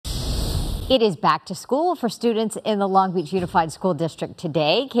It is back to school for students in the Long Beach Unified School District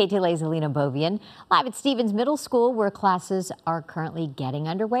today. KTLA's Ellina Abovian live at Stevens Middle School, where classes are currently getting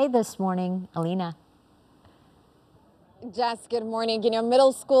underway this morning. Ellina. Jess, good morning. You know,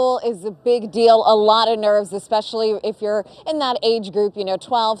 middle school is a big deal, a lot of nerves, especially if you're in that age group,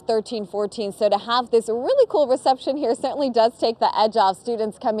 12, 13, 14. So to have this really cool reception here certainly does take the edge off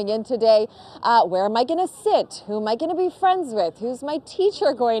students coming in today. Where am I going to sit? Who am I going to be friends with? Who's my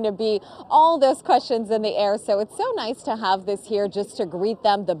teacher going to be? All those questions in the air. So it's so nice to have this here just to greet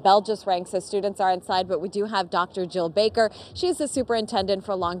them. The bell just rang, so students are inside, but we do have Dr. Jill Baker. She's the superintendent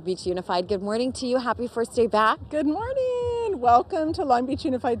for Long Beach Unified. Good morning to you. Happy first day back. Good morning. Welcome to Long Beach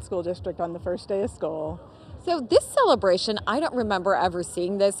Unified School District on the first day of school. So this celebration, I don't remember ever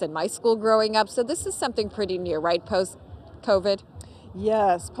seeing this in my school growing up. So this is something pretty new, right? Post-COVID?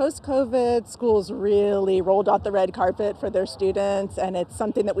 Yes, post-COVID, schools really rolled out the red carpet for their students, and it's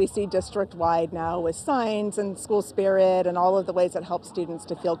something that we see district-wide now with signs and school spirit and all of the ways that help students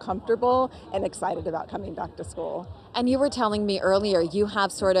to feel comfortable and excited about coming back to school. And you were telling me earlier, you have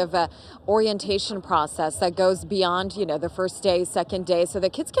sort of a orientation process that goes beyond, the first day, second day, so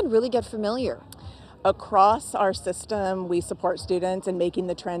that kids can really get familiar. Across our system, we support students in making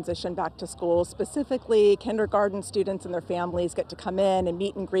the transition back to school. Specifically, kindergarten students and their families get to come in and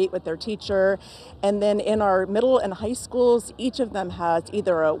meet and greet with their teacher. And then in our middle and high schools, each of them has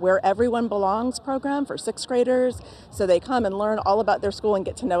either a Where Everyone Belongs program for sixth graders. So they come and learn all about their school and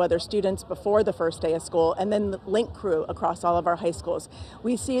get to know other students before the first day of school. And then the Link Crew across all of our high schools.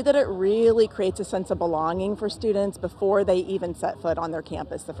 We see that it really creates a sense of belonging for students before they even set foot on their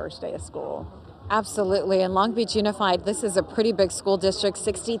campus the first day of school. Absolutely. And Long Beach Unified, this is a pretty big school district,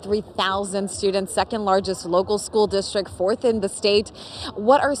 63,000 students, second largest local school district, fourth in the state.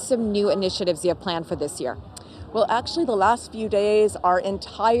 What are some new initiatives you have planned for this year? Well, actually, the last few days, our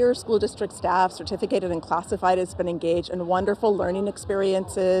entire school district staff, certificated and classified, has been engaged in wonderful learning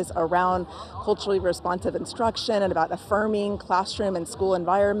experiences around culturally responsive instruction and about affirming classroom and school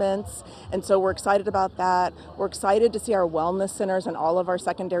environments. And so we're excited about that. We're excited to see our wellness centers in all of our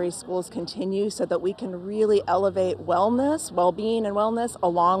secondary schools continue so that we can really elevate wellness, well-being and wellness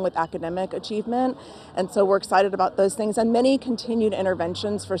along with academic achievement. And so we're excited about those things and many continued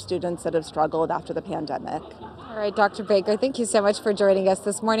interventions for students that have struggled after the pandemic. All right, Dr. Baker, thank you so much for joining us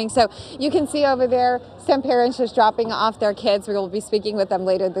this morning. So you can see over there some parents just dropping off their kids. We will be speaking with them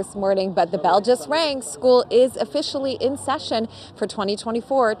later this morning, but the bell just rang. School is officially in session for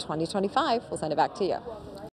 2024-2025. We'll send it back to you.